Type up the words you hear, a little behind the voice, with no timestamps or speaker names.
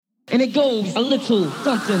And it goes a little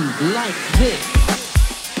something like this.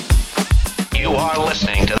 You are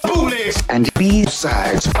listening to Bootlegs and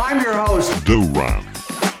B-sides. I'm your host, Do Rhyme.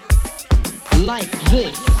 Like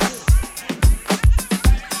this.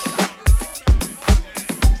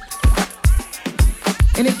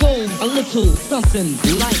 And it goes a little something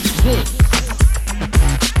like this.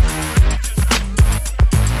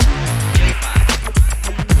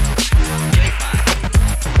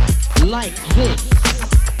 Like this.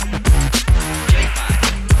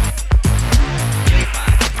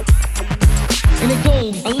 And it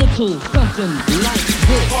goes a little something like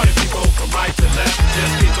this. Party people from right to left,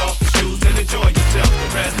 just kick off the shoes and enjoy yourself. The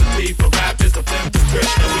recipe for rap is a flip the script,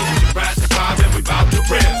 and we need to rise to five and we bout to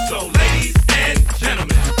rip. So ladies and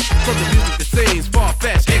gentlemen, from the music that sings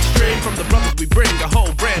far-fetched, extreme, from the brothers we bring a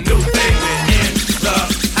whole brand new thing. We're in the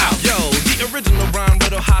house. Yo, the original rhyme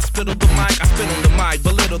riddle, hospital the mic, I spit on the mic,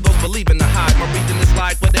 belittle those believe in the hype. My reading is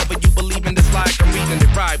like whatever you believe in this like, I'm reading it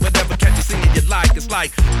right. Whatever catch you singing you like, it's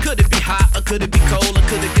like, could it be hot or could it be cold or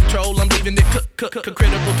could it control? I'm leaving it critical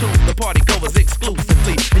to the party goers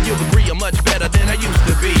exclusively, and you'll agree I'm much better than I used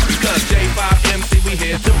to be, because J5MC we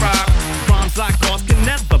here to rock. Rhymes like ours can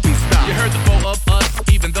never be stopped. You heard the four of us,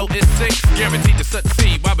 even though it's six, guaranteed to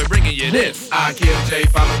succeed while we're bringing you this. I kill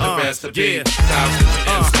J5 with the recipe. Sounds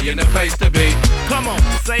MC in the place to be. Come on,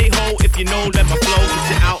 say ho if you know that my flow get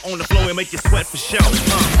you out on the floor and make you sweat for show.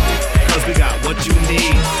 Cause we got what you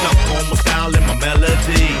need, stuck on my style and my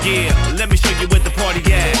melody. Yeah, let me show you where the party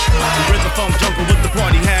at. The rhythm funk jungle with the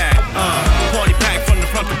party hat. Party pack from the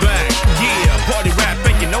front to back. Yeah, party rap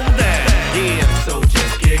and you know that. Yeah, so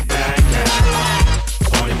just kick back now.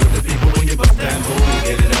 Party with the people when you bust that move.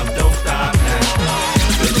 Get it up, don't stop now.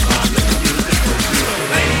 Feel the vibe, let the music push you.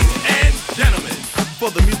 ladies and gentlemen, for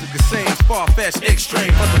the music that sings far-fetched,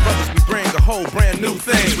 extreme, for the brothers we bring a whole brand new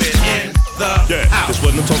thing. We're in the house. That's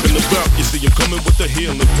what I'm talking about. You see, I'm coming with a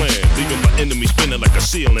healing plan, leaving my enemies spinning like a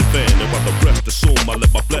ceiling fan. And while the rest assume, I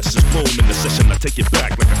let my blessings bloom. In the session, I take it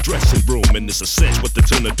back like a dressing room. And it's a cinch what the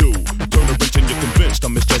tune to do. Turn a wrench and you're convinced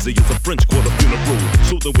I'm as jazzy as a French quarter funeral.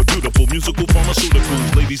 Soothing with beautiful musical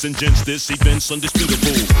pharmaceuticals. Ladies and gents, this event's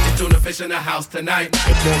undisputable. It's tuna fish in the house tonight.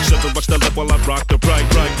 And Funk 7 rocks the left while I rock the right,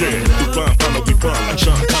 yeah. Do rhyme, follow, we rhyme like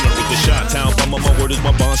Sean Connery. The Chi-Town, my word is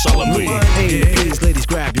my bond solemnly. Hey, please, ladies,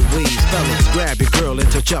 grab your weaves. Fellas, grab your girl and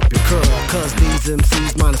touch up your curl. Cause these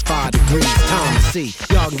MCs -5 degrees. Time to see,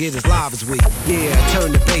 y'all can get as live as we. Yeah,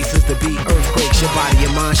 turn the bass as the beat earthquakes. Your body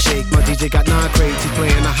and mind shake. My DJ got 9 crates. He's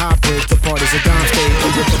playing a high break. The party's a dime stage. We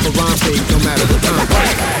rip up a rhyme stage, no matter the time.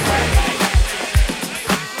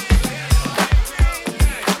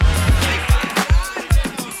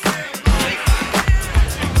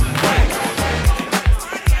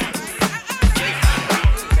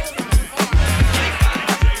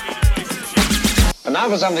 Now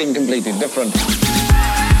for something completely different. We're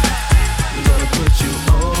gonna put you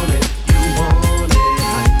on it, you want it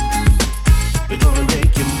right. We're gonna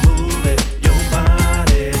make you move it, your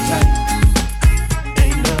body tight.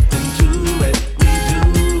 Ain't nothing to it, we do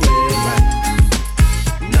it right.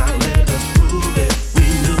 Now let us prove it, we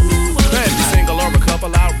knew what. Man, you single or a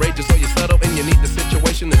couple, outrageous or you settle and you need the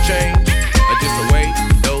situation to change, or just away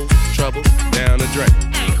those troubles down the drain.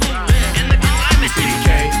 You see, you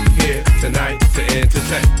came here tonight to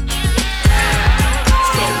entertain.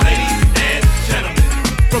 So ladies and gentlemen,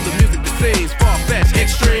 From the music that sings far-fetched,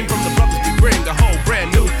 extreme, from the brothers we bring a whole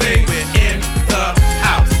brand new thing. we're in the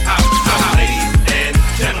house, house, house. Ladies and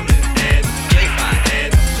gentlemen, and gentlemen, and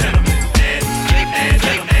gentlemen,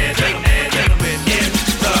 we're in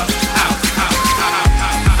the house, house, house,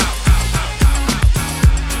 house, house.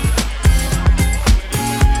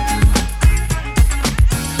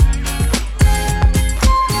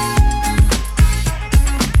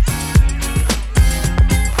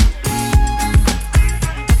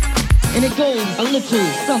 And it goes a little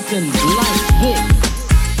something like this.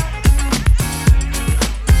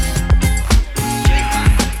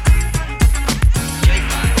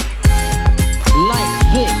 Like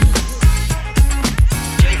this.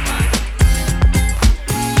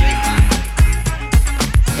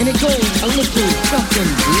 And it goes a little something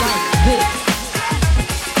like this.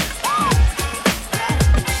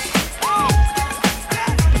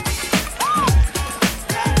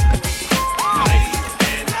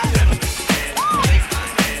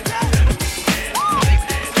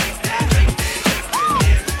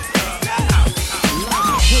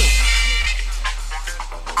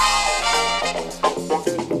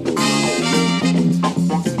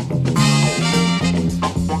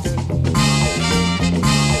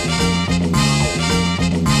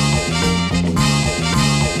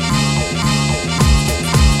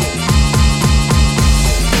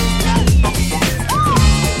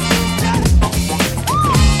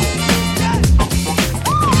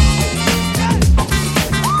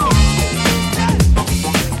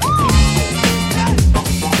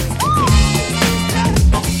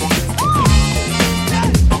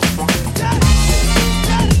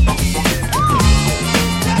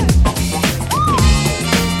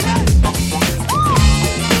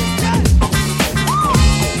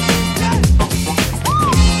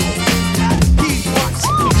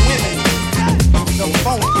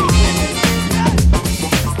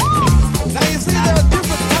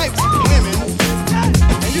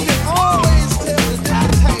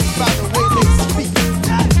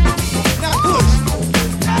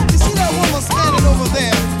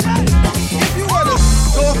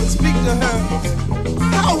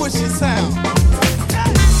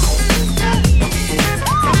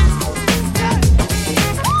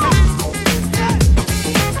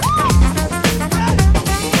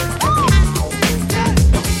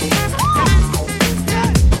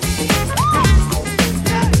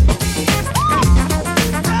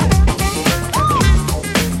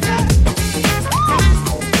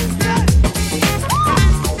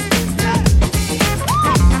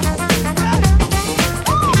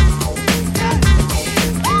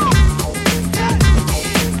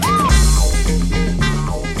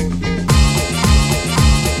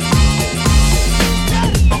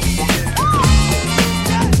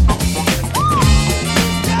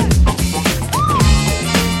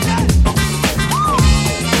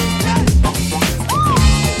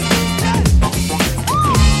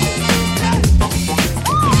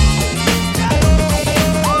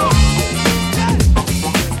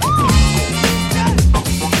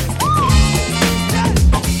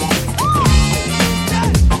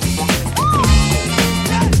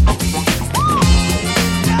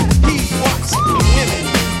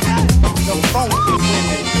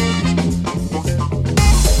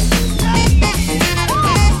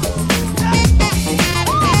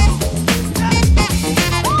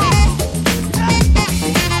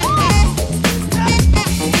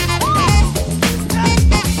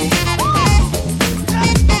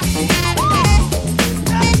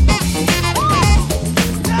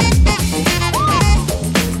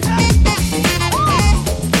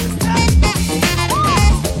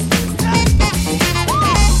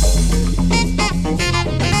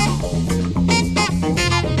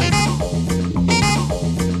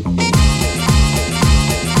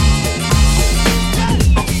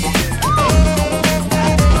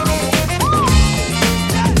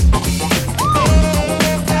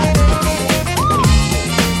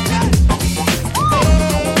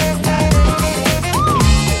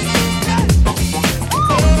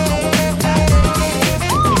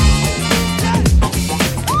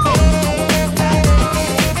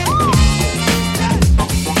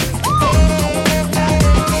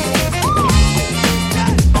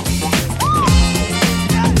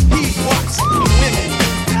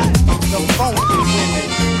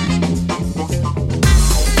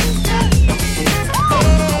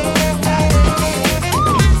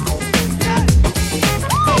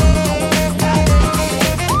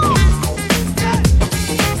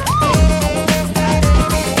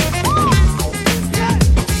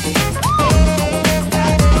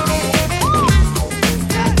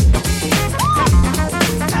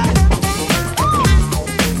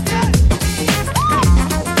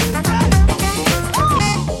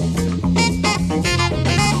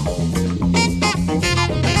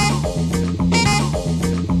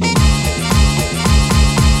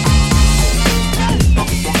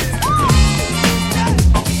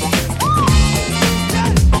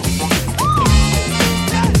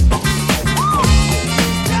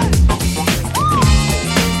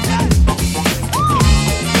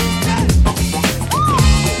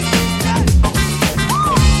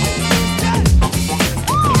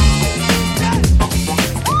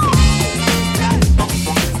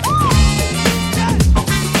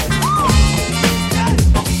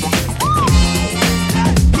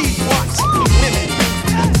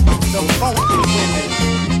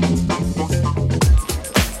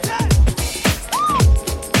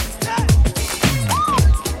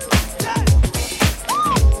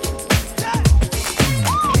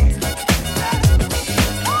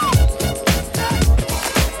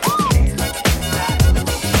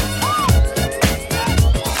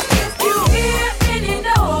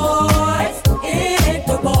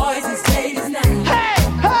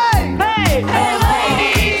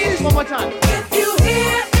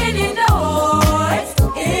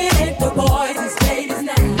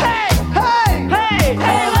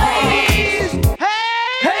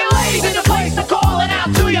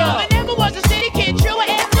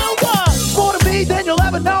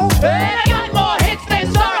 And I got more hits than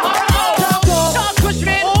Star Horror. Tom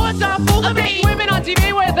Cushman, or Tom Foolery. Women on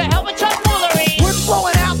TV with the helmet tomfoolery. We're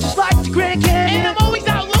flowing out just like the Grand Canyon. And I'm always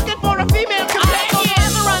out looking for a female companion.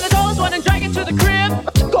 I'm around the doors, one and drag it to the crib.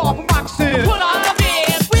 I took off a moccasin. Put on a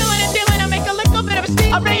bib. Wheeling and dealing, I make a little bit of a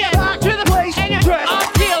steam. I bring it back to the place. And you're dressed. I'm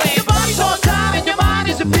feeling. Your body's on time and your mind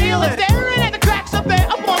is appealing. Staring at the cracks up there,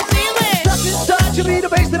 up on ceiling. Touching such to be the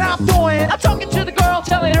bass that I'm throwing. I'm talking to the girl,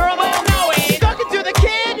 telling her I'm all knowing. Talking to the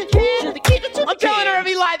kid, I'm telling her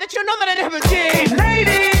every lie that you know that I never did.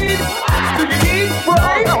 Ladies, do you need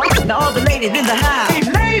praise? Now all the ladies in the house.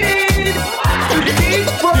 Ladies, do you need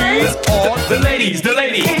praise? All the ladies, the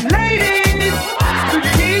ladies. Ladies, do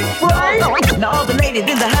you need praise? Now all the ladies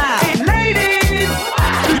in the house. Ladies,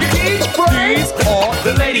 do you need praise? All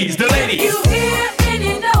the ladies, the ladies. You hear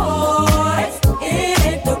any noise?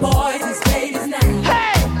 It's the boys and ladies now.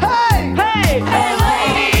 Hey, hey, Hey, Hey,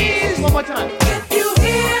 ladies! One more time. if you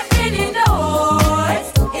hear any noise,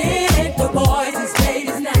 it's the boys and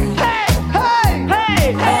ladies now. hey, hey.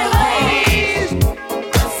 Hey, Hey, ladies!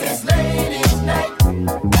 This is ladies' night,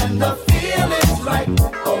 and the feeling's right.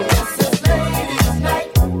 Oh, this is ladies'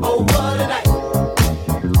 night. Oh, what a night.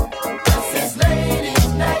 This is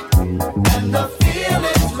ladies' night, and the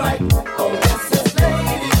feeling's right. Oh, this is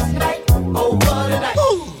ladies' night. Oh, what a night.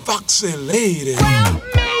 Foxy lady. Well,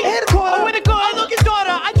 me! In the corner. Oh, with a girl, I look his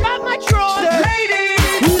daughter. I drop my drawers.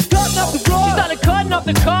 Ladies, who's cutting up the floor? She started cutting up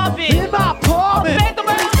the carpet. In my apartment. Phantom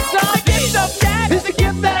outside. Gift of that It's the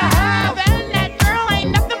gift that I have. And that girl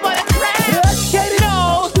ain't nothing but a crab. Educated,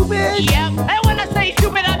 No. stupid. Yep. And when I say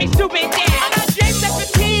stupid, I mean stupid. Yeah. I'm not James at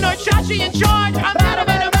 15 or Chachi in charge. I'm out of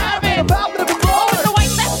it, I'm out of it. About living Oh, more. the white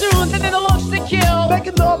sassoons and then the looks to kill.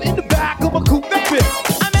 Making love in the back of a coupe fit.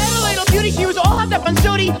 I met a little beauty, she was all hopped up on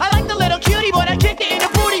duty. I like the little cutie, but I kicked it in the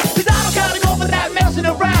booty. Cause I don't gotta go for that messing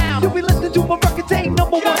around. You'll be listening to my record tape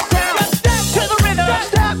 #1 sound. Just step to the rhythm,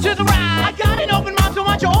 step to the rhyme. I got an open mouth, so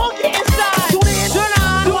why don't you all get inside? Tune in, turn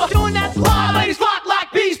on, do a tune that's live. Ladies flock like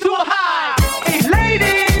bees to a hive. Hey,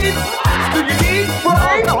 ladies, do you need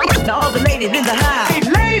praise? Now all the ladies in the house. Hey,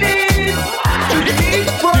 ladies, do you need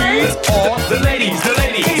praise? All the ladies, the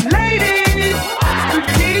ladies. Hey, ladies, do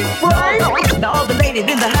you need praise? Now all the ladies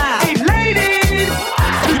in the house. Hey, ladies,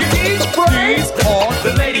 do you need praise? All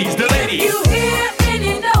the ladies, the ladies. you hear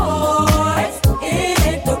any noise?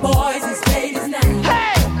 It's the boys and ladies now.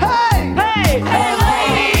 Hey, hey, Hey, Hey,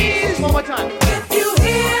 ladies! One more time. if you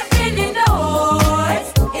hear any noise,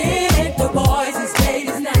 it's the boys and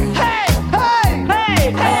ladies now. hey, hey.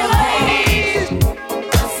 Hey, Hey, ladies!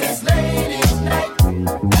 This is ladies' night,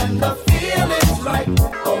 and the feeling's right.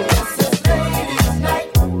 Oh, this is ladies' night.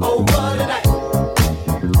 Oh, what a night.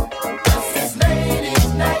 This is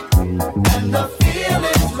ladies' night, and the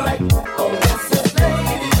feeling's right. Oh, this is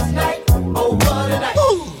ladies' night. Oh, what a night.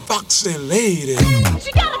 Foxy lady.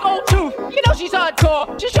 She got a gold tooth. You know she's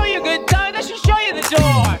hardcore. She'll show you a good time, then she'll show you the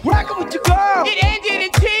door. Rockin' with your girl. It ended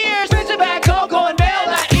in tears. Spins it back home, going nail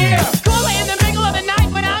that ear. Call it in the middle of the night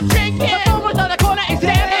when I'm drinking. My phone was on the corner, it's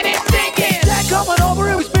damn and it's stinking. Jack coming over,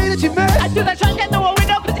 it was me that you met. I threw that trash can through a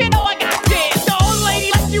window, cause you know I got this. The old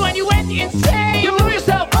lady left you and you went insane. You blew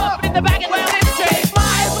yourself up in the back and well, it's straight.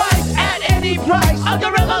 My advice at any price. A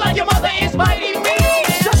gorilla like your mother is fighting me.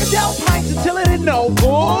 Sucking down pints until it didn't know.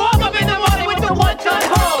 Ooh, I'm up in the morning with the one-ton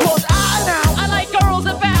hose. Cause I I like girls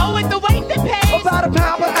about with the weight that pays. about a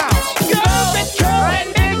pound per ounce. Girls with curl and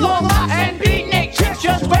big long locks and beatnik chicks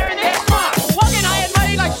just wearing their smocks. Walking high and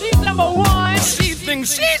mighty like she's number one. She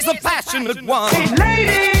thinks she's the passionate one. Hey,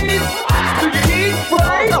 ladies, do you need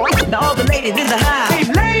praise? Now all the ladies in the house. Hey,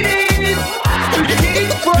 ladies, do you need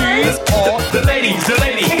praise? All the ladies, the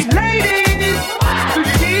ladies. Hey, ladies, do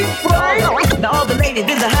you need praise? Now all the ladies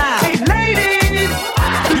in the house. Hey, ladies,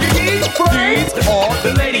 do you need praise? All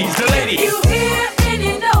the ladies, the ladies. you hear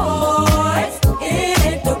any noise?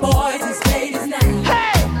 It's the boys and ladies now.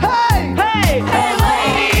 Hey, hey, Hey, Hey,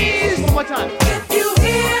 ladies! One more time. if you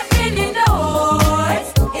hear any noise,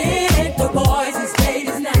 it's the boys and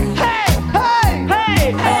ladies now. hey, hey.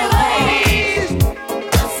 Hey, Hey, ladies!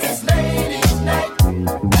 This is ladies' night,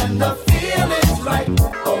 and the feeling's right.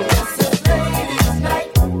 Oh, this is ladies' night.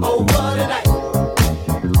 Oh, what a night.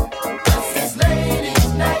 This is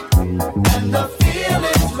ladies' night, and the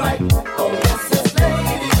feeling's right. Oh, this is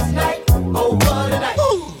ladies' night. Oh, what a night.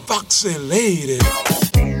 Foxy lady.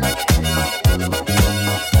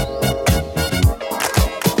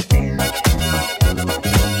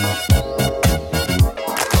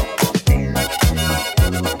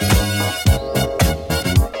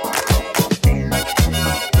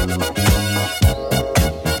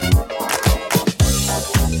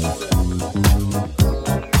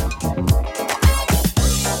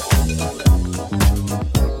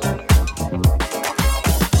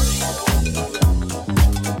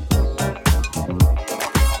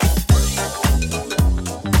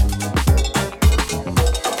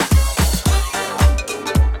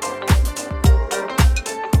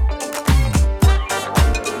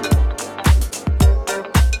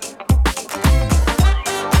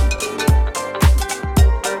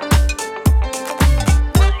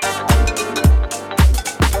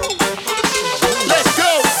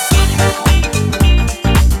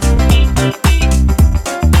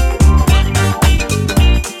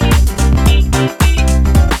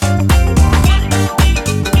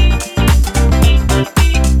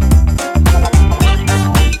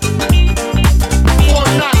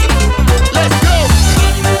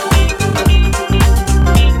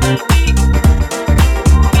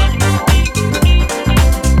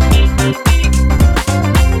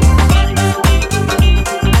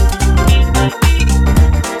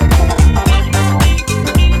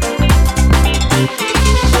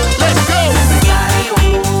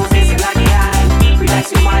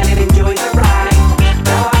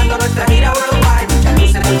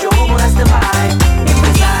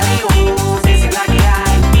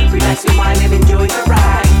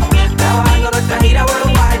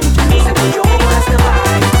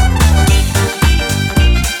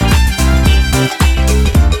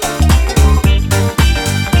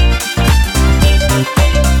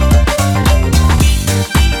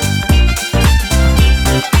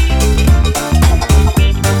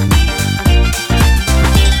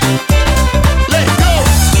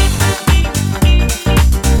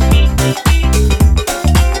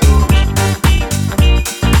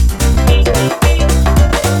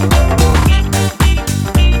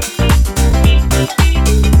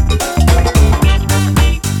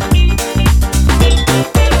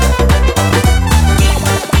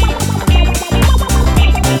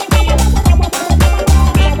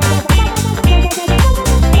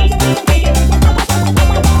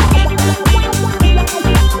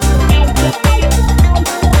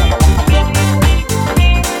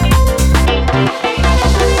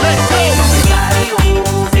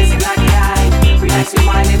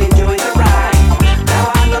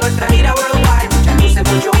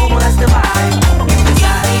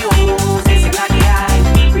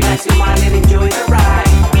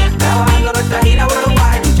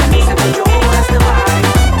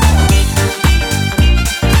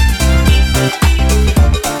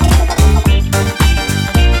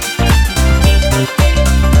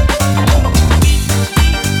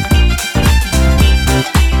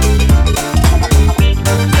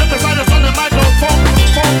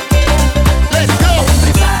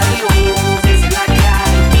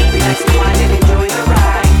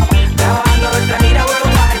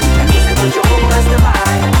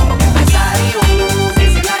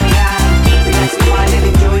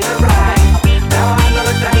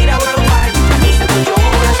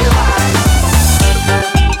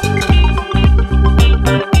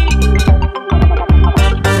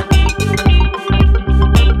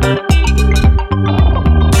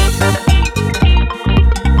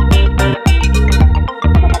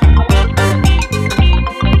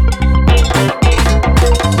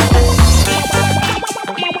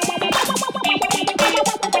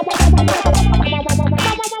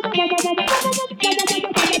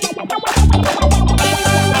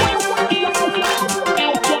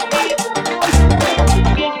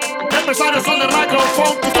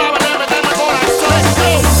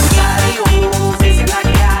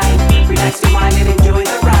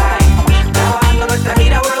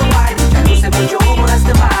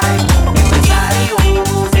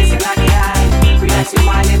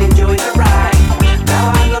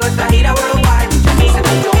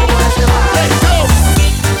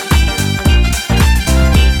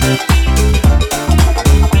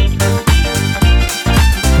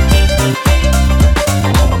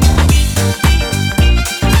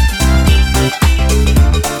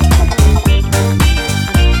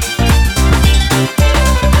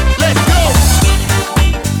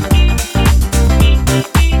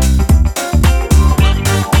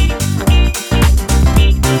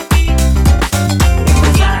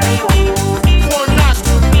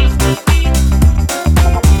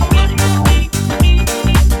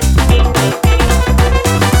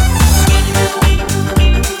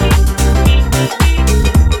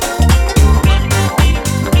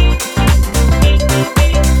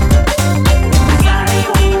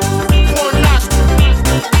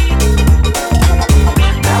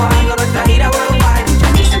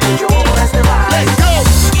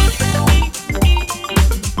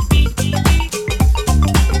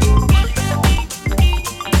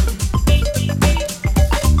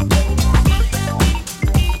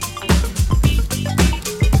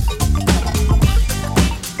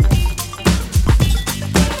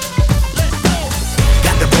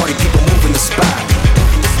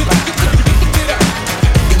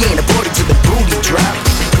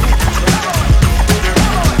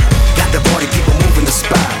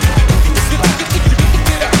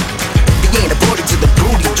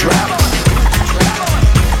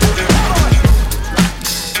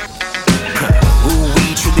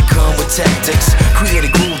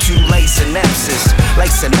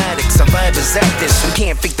 Cymatics, our vibe is at this. We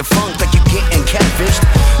can't fake the funk like you getting catfished.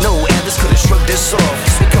 No, Alice could've shrugged this off.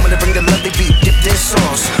 We coming to bring the love, they beat, dip this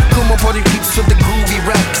sauce. Come on, party peeps with the groovy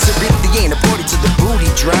rap. Cause it really ain't a party to the booty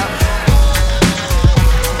drop.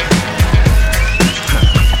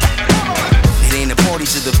 It ain't a party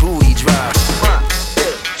to the booty drop. 1, 2,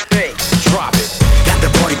 3, drop it. Got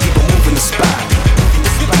the party people moving the spot.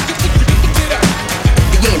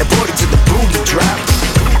 It ain't a party to the booty drop.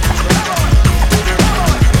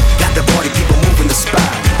 Got the party people moving the spot.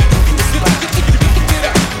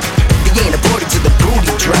 It ain't a party to the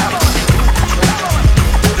booty drop.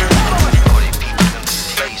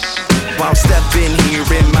 While stepping here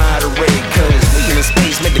in moderate, cause we in a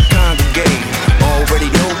space made to congregate. Already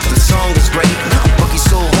know the song is great. Boogie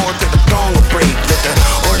so hard that the thong will break. Let the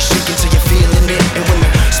horse shake until you're feeling it. And when the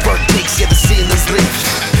spark takes, yeah, the ceilings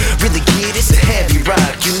lift. Really, kid, it's a heavy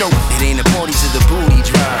rock. You know it ain't a party to the booty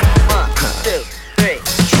drop. 1, 2, 3,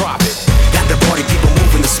 drop it. Got the party people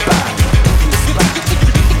moving the spot.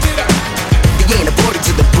 It ain't a party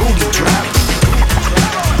to the booty drop.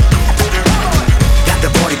 Got the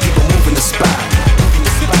party people moving the spot.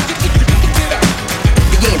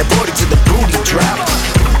 It ain't a party to the booty drop.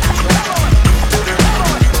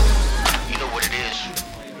 You know what it is.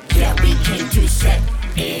 Yeah, we came to set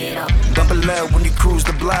it up. Bump it loud when you cruise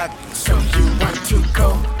the block. So you want to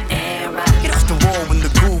go and rock? Get off the wall when the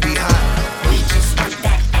groove be hot. We just want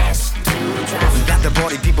that ass to drop. We got the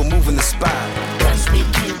party people moving the spot. Cause we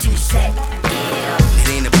came to set it up. It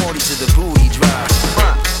ain't a party to the booty drop.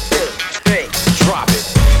 1, 2, 3, drop it.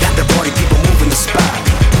 Got the party people moving the spot.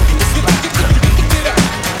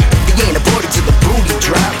 It ain't a party to the booty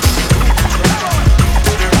drop.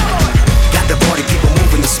 Got the party people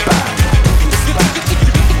moving the spot.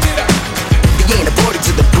 It ain't a party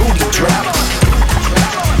to the booty drop.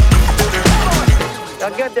 Now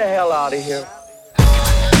get the hell out of here.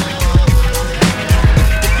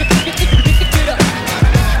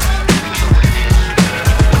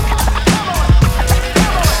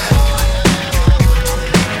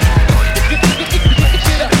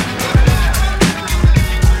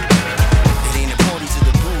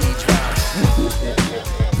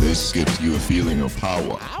 This gives you a feeling of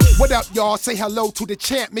power. What up, y'all? Say hello to the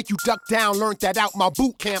champ. Make you duck down. Learned that out my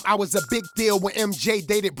boot camp. I was a big deal when MJ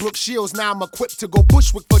dated Brooke Shields. Now I'm equipped to go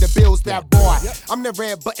Bushwick for the Bills. That boy, I'm the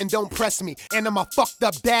red button, don't press me. And I'm a fucked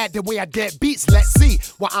up dad the way I dead beats. Let's see.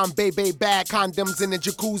 While I'm baby bad, condoms in the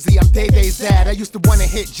jacuzzi. I'm Day-Day's dad. I used to wanna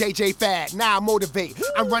hit JJ Fad. Now I motivate.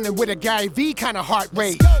 I'm running with a Gary V kind of heart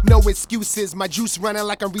rate. No excuses. My juice running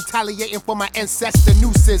like I'm retaliating for my ancestor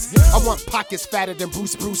nooses. I want pockets fatter than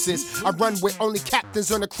Bruce Bruce's. I run with only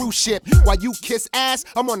captains on a cruise ship. While you kiss ass,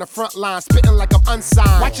 I'm on the front line, spitting like I'm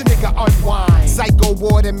unsigned. Watch a nigga unwind. Psycho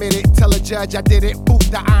ward admitted. Tell a judge I did it. Boot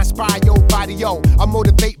the I inspire your body, yo. I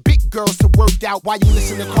motivate big girls to work out while you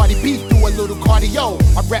listen to Cardi B do a little cardio.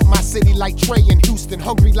 I rep my city like Trey in Houston.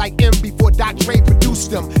 Hungry like M before Doc Dre produced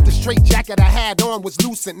them. The straight jacket I had on was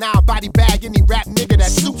loosened. Now I body bag any rap nigga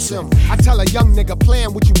that suits him. I tell a young nigga,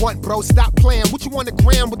 plan what you want, bro. Stop playing what you want to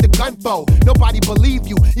gram with the gun bow. Nobody believe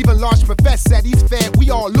you. Even Large Professor said he's fed. We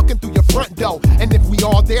all looking through your front door. And if we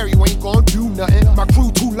all there, you ain't gonna do nothing. My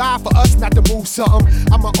crew too live for us not to move something.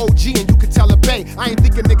 I'm an OG and you can tell a bay. I ain't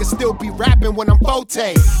think a nigga still be rapping when I'm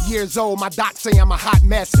 40 years old. My doc say I'm a hot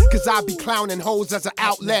mess. Cause I be clowning hoes as an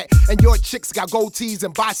outlet. And your chicks got gold tees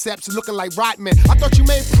and biceps looking like Rodman. I thought you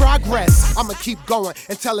made progress. I'ma keep going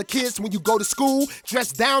and tell the kids when you go to school,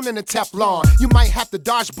 dress down in a Teflon. You might have to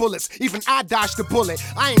dodge bullets. Even I dodged the bullet.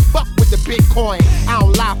 I ain't fuck with the Bitcoin. I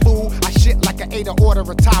don't lie, fool. I shit like an 8 order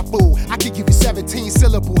of Thai food. I can give you 17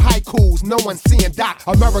 syllable haikus. No one's seeing Doc.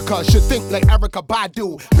 America should think like Erykah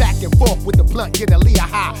Badu. Back and forth with the blunt, get a Leah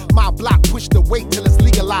high. My block push the weight till it's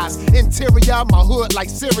legalized. Interior, my hood like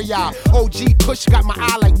Syria. OG Kush got my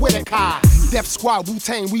eye like Whitaker. Def Squad,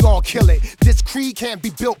 Wu-Tang, we all kill it. This creed can't be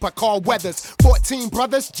built by Carl Weathers. 14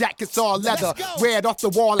 brothers, jackets all leather. Red off the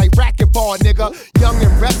wall like racquetball, nigga. Young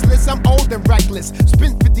and restless, I'm old and reckless.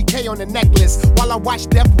 Spend 50K on the necklace. While I watch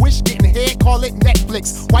Death Wish getting head, call it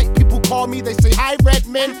Netflix. White people call me, they say, hi, red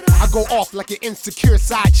men. I go off like an insecure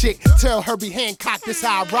side chick. Tell Herbie Hancock this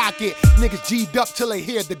how I rock it. Niggas G'd up till they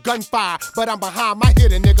hear the gunfire. But I'm behind my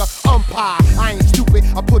hitter, nigga, umpire. I ain't stupid,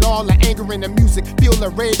 I put all the anger in the music. Feel the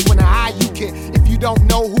rage when I eye you, kid. If you don't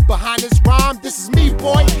know who behind this rhyme, this is me,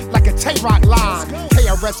 boy, like a Tay-Rock line.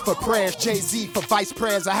 KRS for prayers, Jay-Z for vice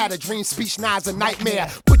prayers. I had a dream speech, now it's a nightmare.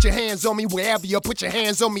 Put your hands on me wherever you put your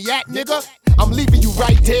hands on me at, nigga. I'm leaving you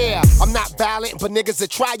right there. I'm not violent, but niggas that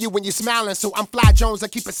try you when you're smiling. So I'm Fly Jones, I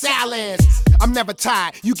keep it silent. I'm never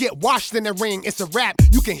tired, you get washed in the ring. It's a rap,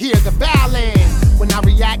 you can hear the violin. when I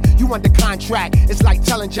react, you under contract. It's like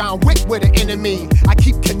telling John Wick we're the enemy. I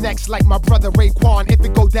keep connects like my brother Raekwon. If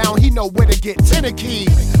it go down, he know where to get 10 a key.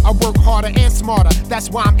 I work harder and smarter.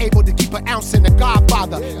 That's why I'm able to keep an ounce in the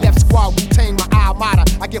Godfather. Left squad, retain my almada.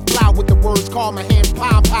 I get fly with the words, call my hands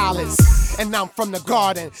palm pilots. And I'm from the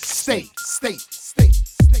Garden State.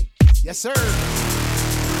 Yes, sir.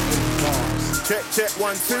 Check,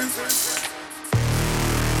 1, 2.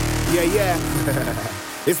 Yeah.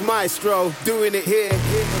 It's Maestro doing it here.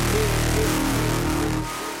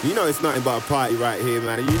 You know it's nothing but a party right here,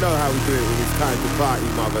 man. You know how we do it when it's time to party,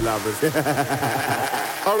 mother lovers.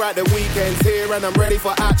 Alright, the weekend's here and I'm ready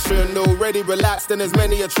for action. Already relaxed and there's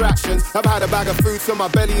many attractions. I've had a bag of food so my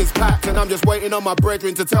belly is packed, and I'm just waiting on my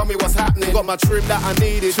brethren to tell me what's happening. Got my trim that I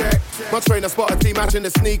needed. Check. My trainer spotted T matching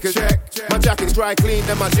the sneakers. Check. My jacket's dry cleaned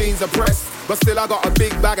and my jeans are pressed. But still I got a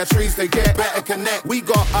big bag of trees to get. Better connect. We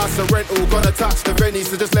got us a rental, gonna touch the venue.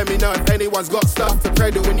 So just let me know if anyone's got stuff to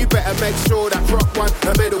pedal. And you better make sure that drop one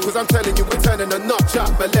the middle. Cause I'm telling you we're turning a notch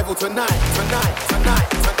up a level tonight.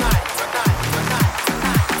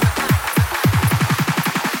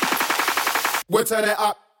 We'll turn it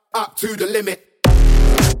up to the limit.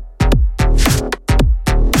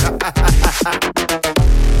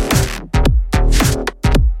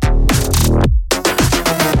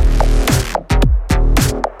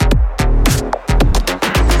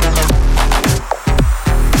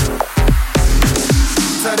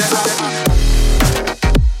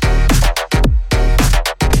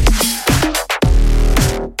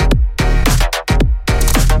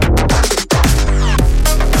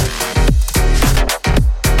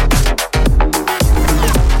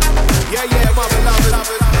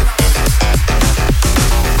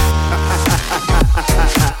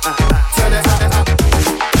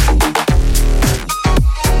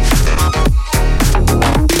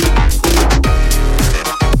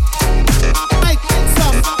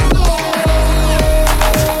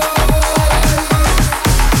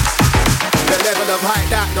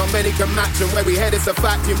 It's a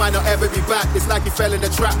fact, you might not ever be back. It's like you fell in the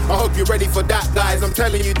trap. I hope you're ready for that, guys. I'm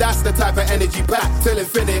telling you, that's the type of energy pack. Till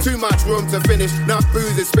infinite, too much room to finish. Enough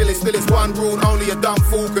booze is spilling. Still it's one rule, only a dumb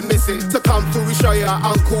fool can miss it. To come through, we show you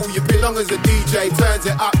how uncool you belong as a DJ. Turns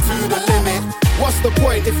it up to the limit. What's the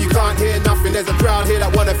point if you can't hear nothing? There's a crowd here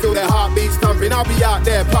that wanna feel their heartbeats thumping. I'll be out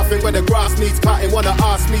there puffing when the grass needs cutting. Wanna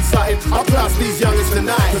ask me something? I'll class these youngers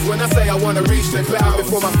tonight. Cause when I say I wanna reach the cloud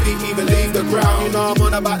before my feet even leave the ground, you know I'm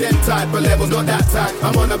on about them type of levels, not that type.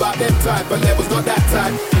 I'm on about them type of levels, not that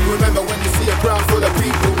type. Remember when you see a crowd full of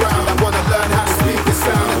people round, I wanna learn how to speak the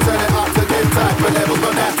sound and turn it up to them type of levels,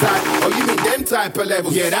 not that type. Oh, you mean them type of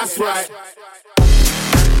levels? Yeah, that's right.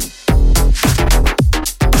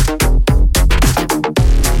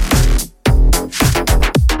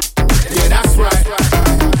 Yeah, that's right.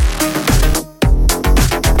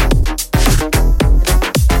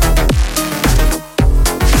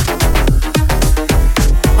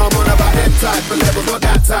 I'm on about them type of levels, not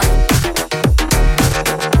that type.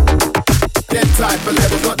 Them type of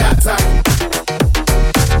levels, not that type.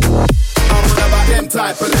 I'm on about them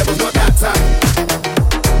type of levels, not that type.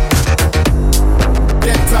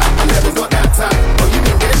 Them type of levels, not that type. Oh, you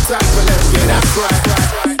mean them type of levels? Yeah, that's right.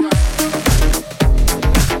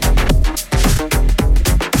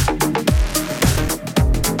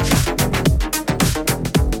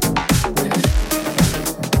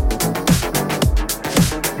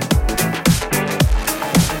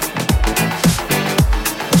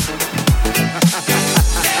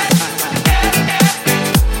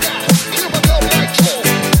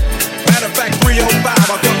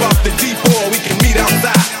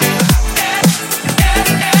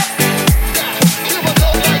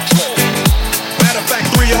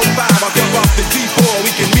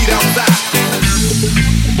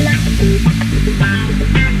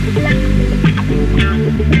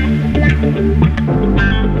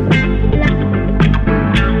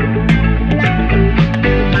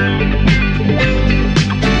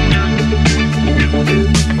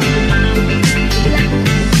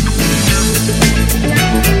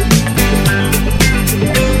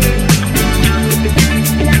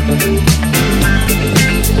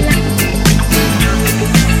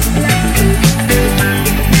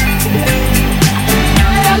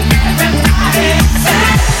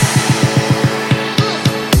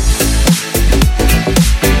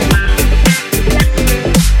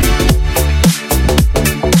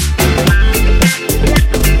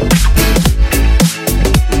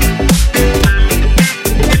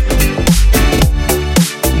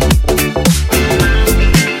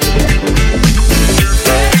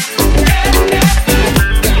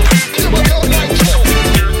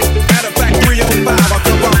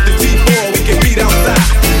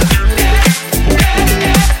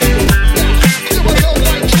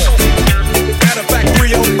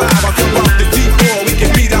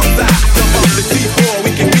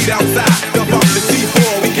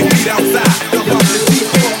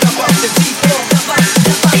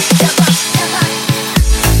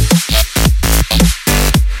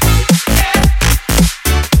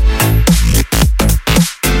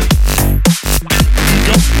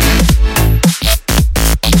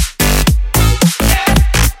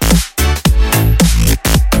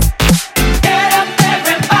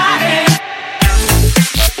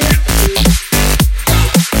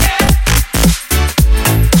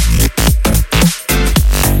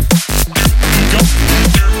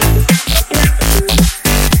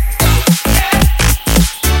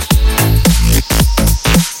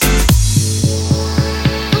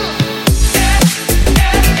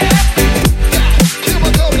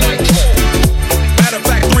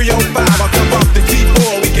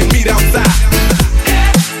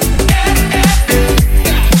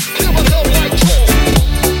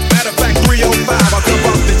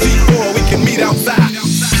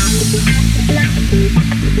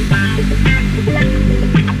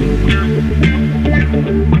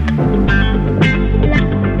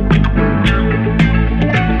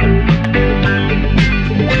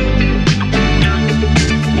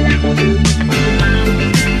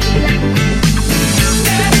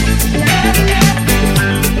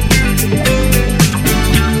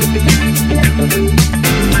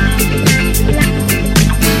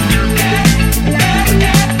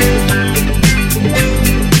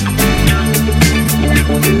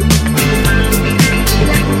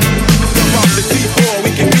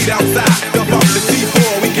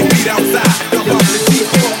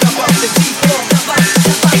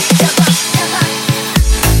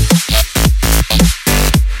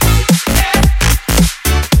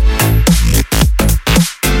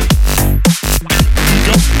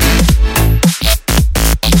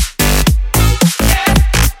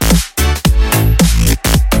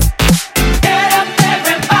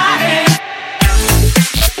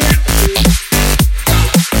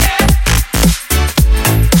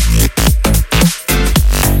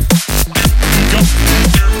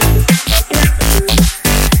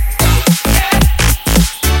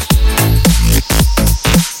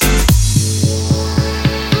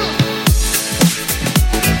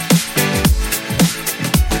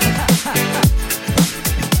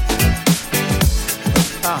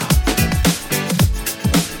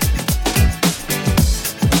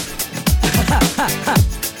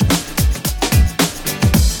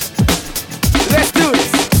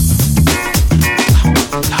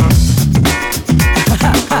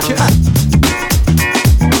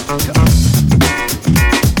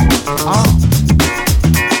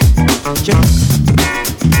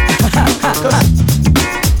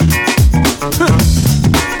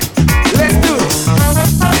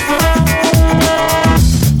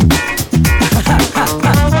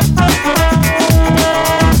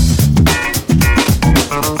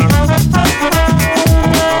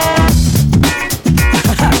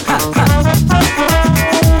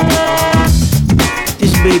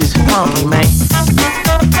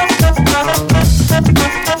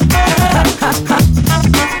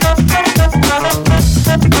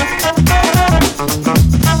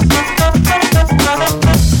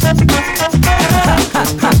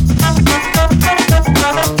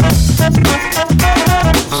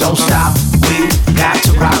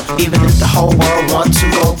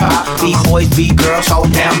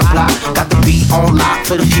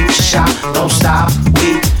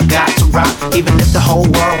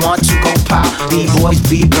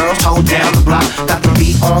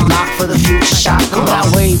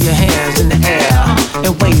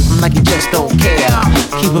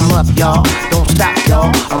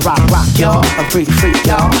 Freak, freak,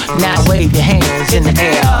 y'all. Now wave your hands in the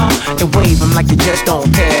air and wave them like you just don't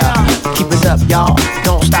care. Keep it up, y'all.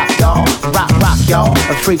 Don't stop, y'all. Rock, rock, y'all.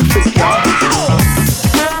 Freak, freak, y'all.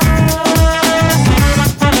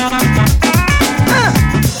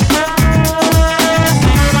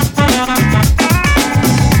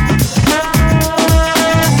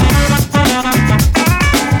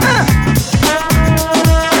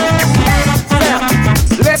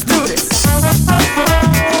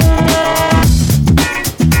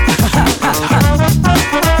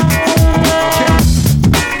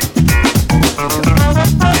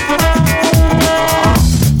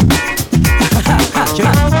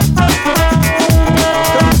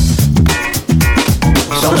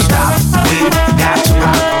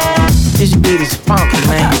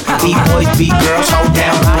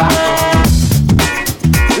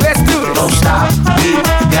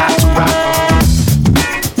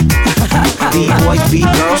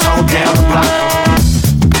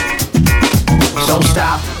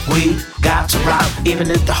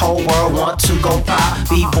 Even if the whole world want to go pop,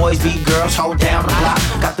 B-boys, B-girls, hold down the block.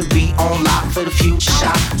 Got the beat on lock for the future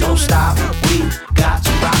shot. Don't stop, we got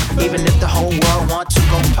to rock. Even if the whole world want to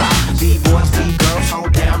go pop, B-boys, B-girls,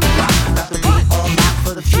 hold down the block. Got the beat on lock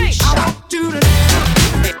for the future shot.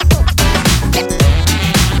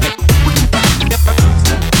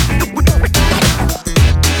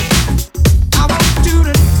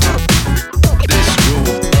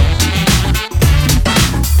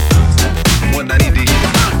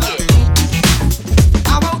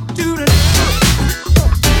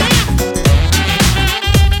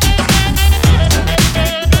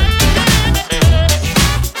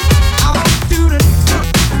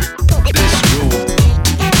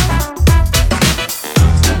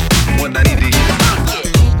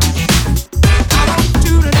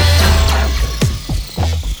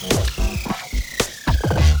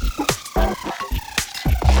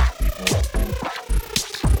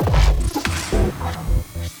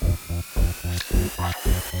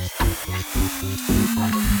 I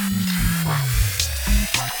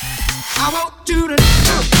want you to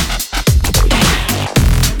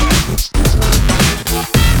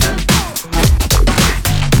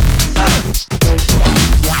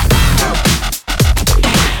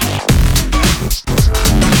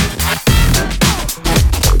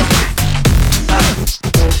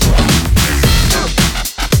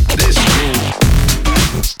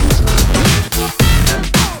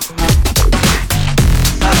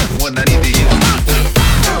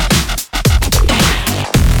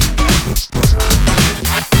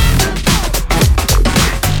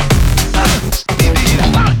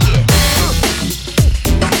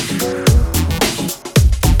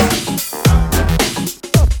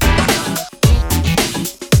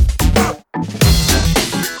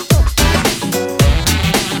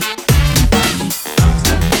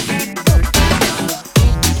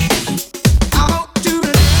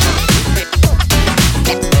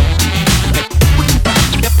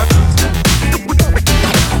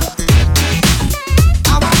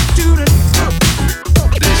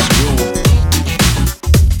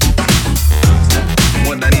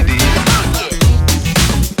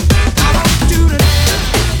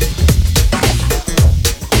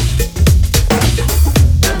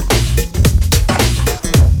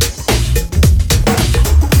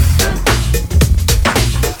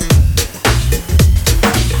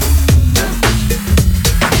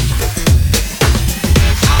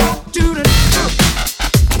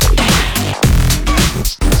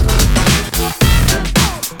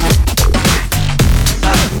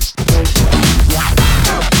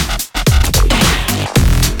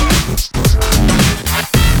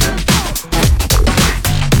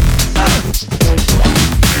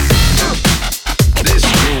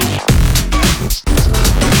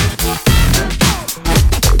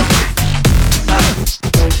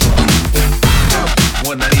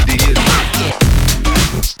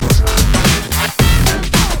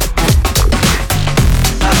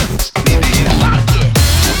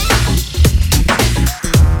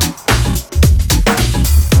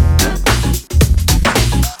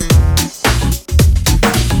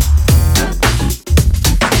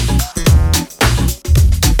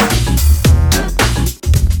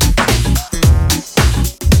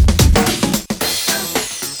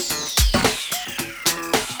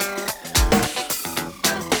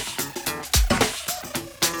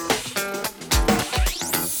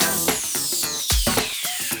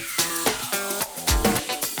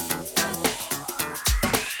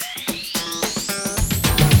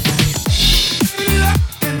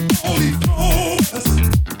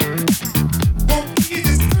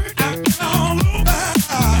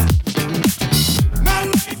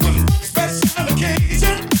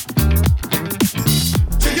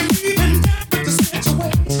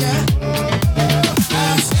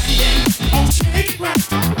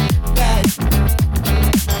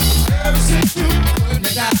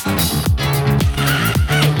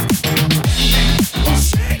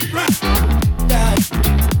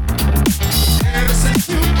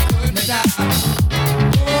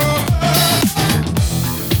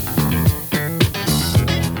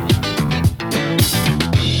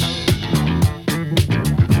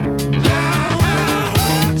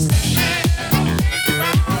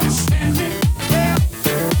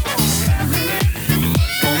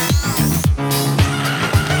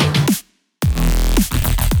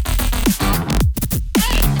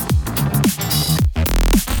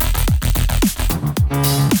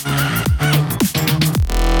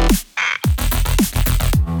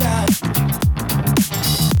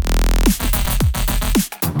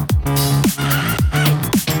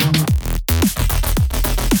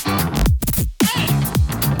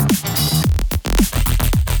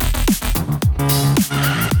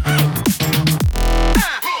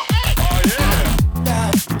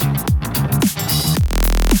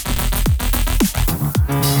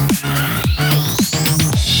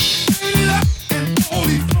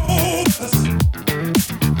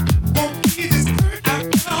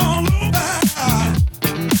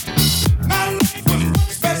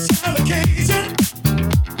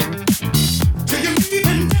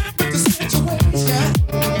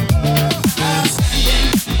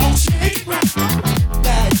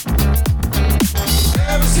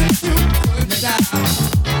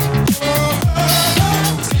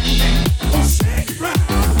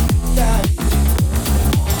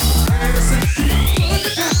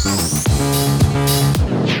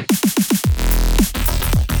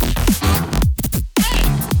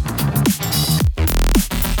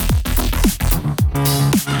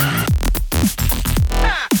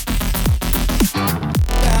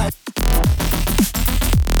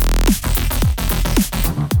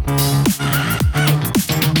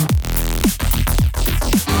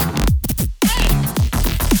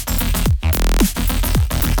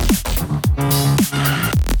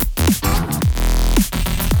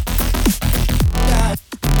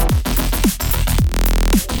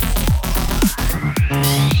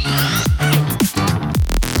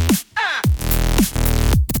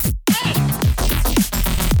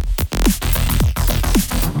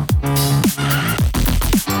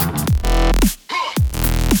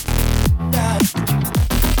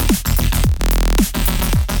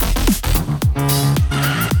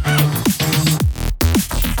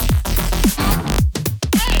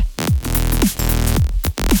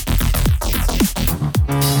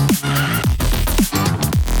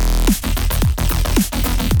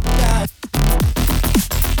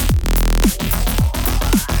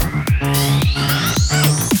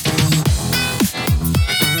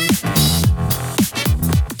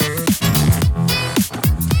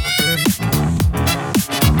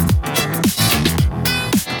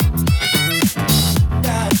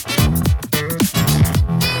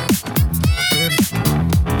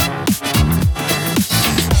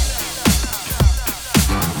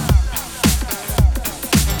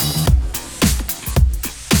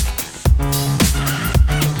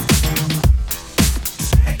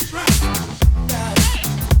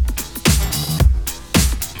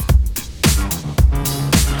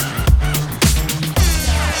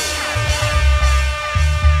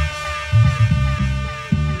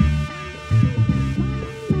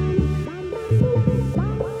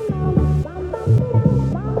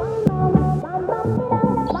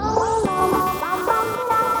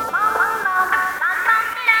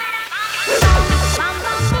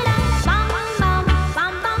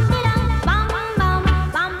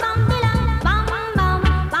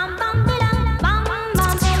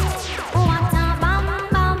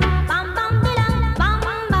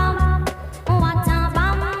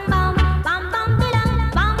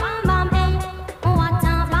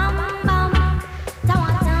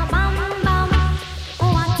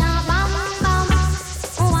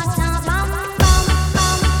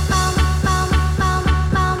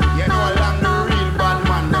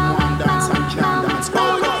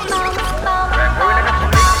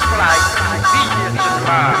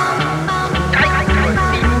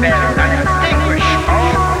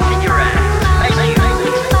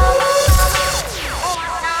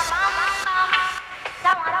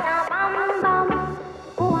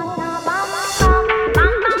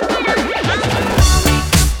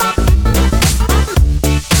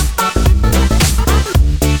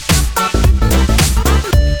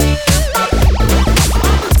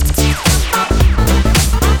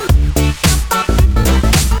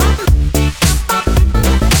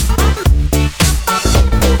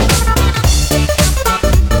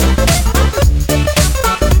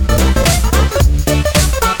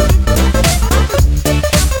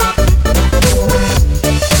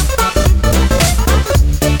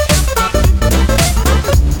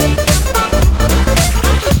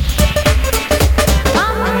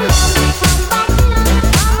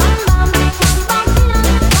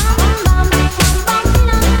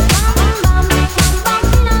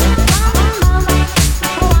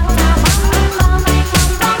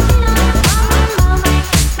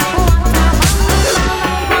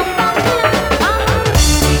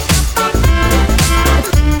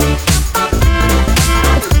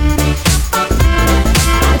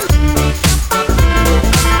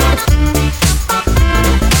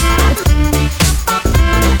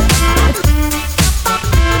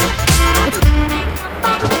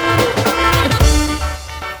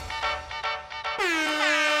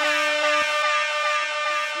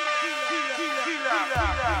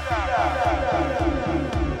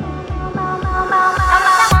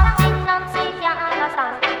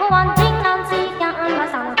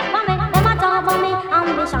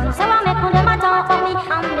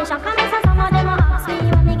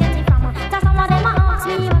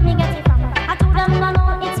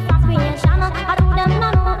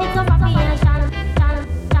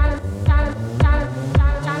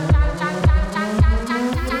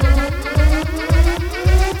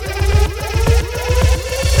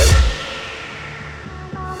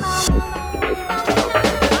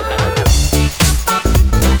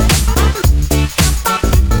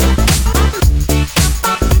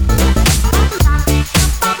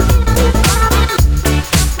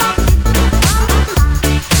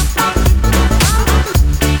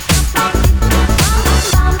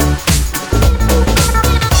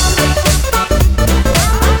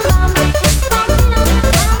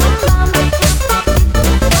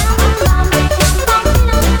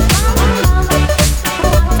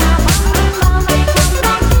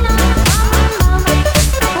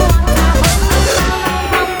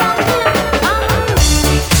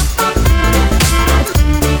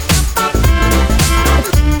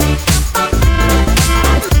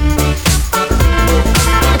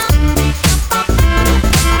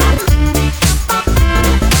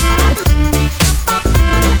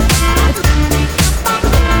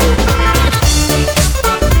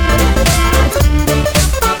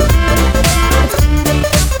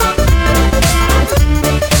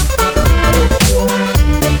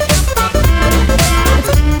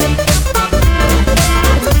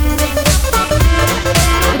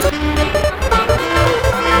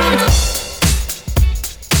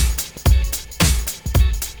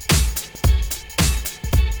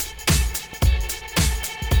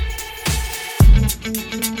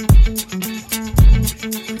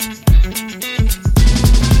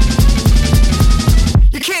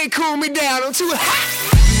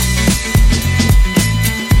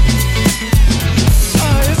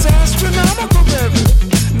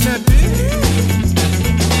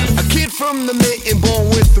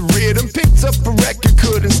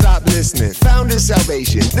listening, found his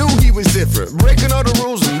salvation, knew he was different, breaking all the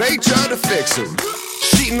rules and they tried to fix him.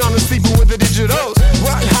 Cheating on the sleeping with the digitals,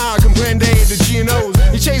 rock high, comprende the GNOs.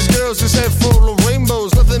 He chased girls his head full of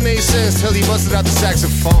rainbows, nothing made sense till he busted out the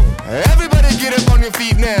saxophone. Everybody get up on your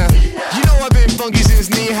feet now. You know I've been funky since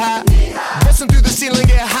knee high. Busting through the ceiling,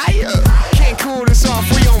 get higher. Can't cool this off,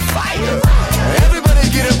 we on fire. Everybody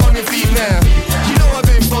get up on your feet now. You know I've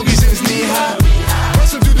been funky since knee high.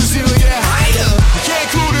 Busting through the ceiling, get higher. Can't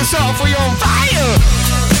cool this off, we on fire.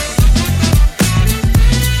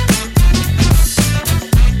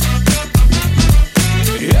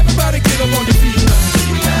 Everybody get up on your feet now.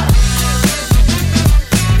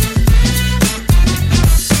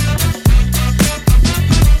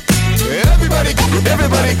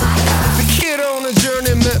 Everybody. The kid on a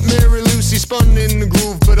journey met Mary Lucy, spun in the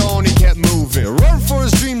groove, but on he kept moving. Run for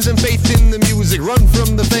his dreams and faith in the music. Run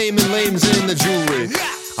from the fame and lames in the jewelry.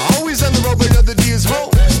 Always on the road, but another D is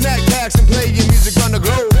home. Snack packs and play your music on the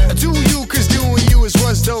globe. Do you, cause doing you is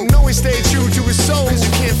what's dope. Know he stay true to his soul, cause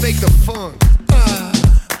you can't fake the funk.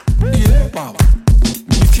 Yeah, Bob.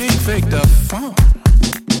 You can't fake the funk.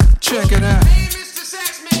 Check it out. Hey, Mr.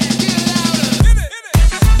 Saxman, get it louder. Hit it.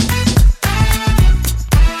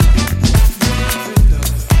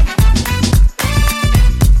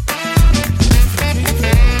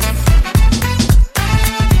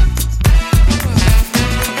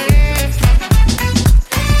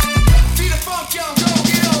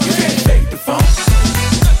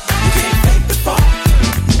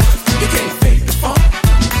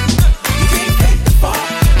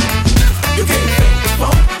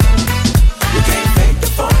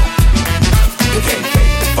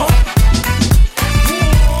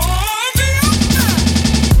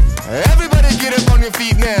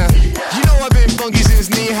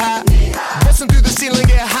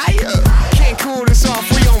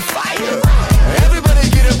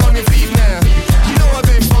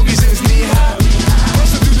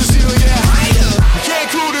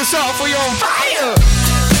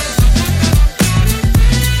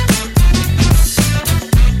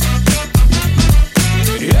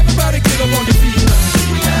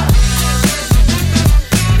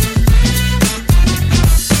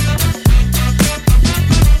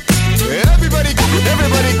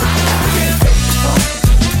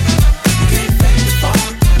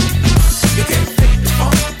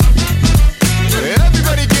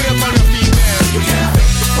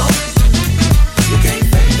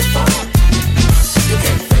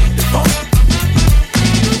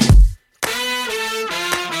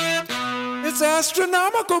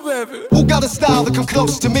 Who got a style that come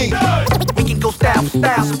close to me? We can go style for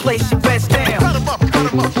style, so place your bets down. Cut 'em up,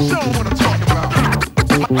 show 'em what I'm talking about.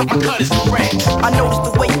 My cut is red. I noticed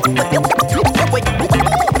the way you people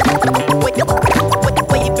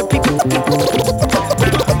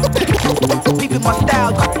my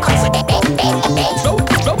style.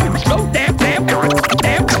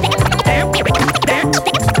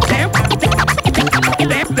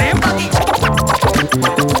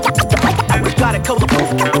 Gotta come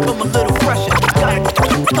a little fresher. Gotta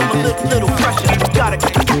come a little fresher. Gotta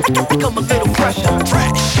come a little fresher.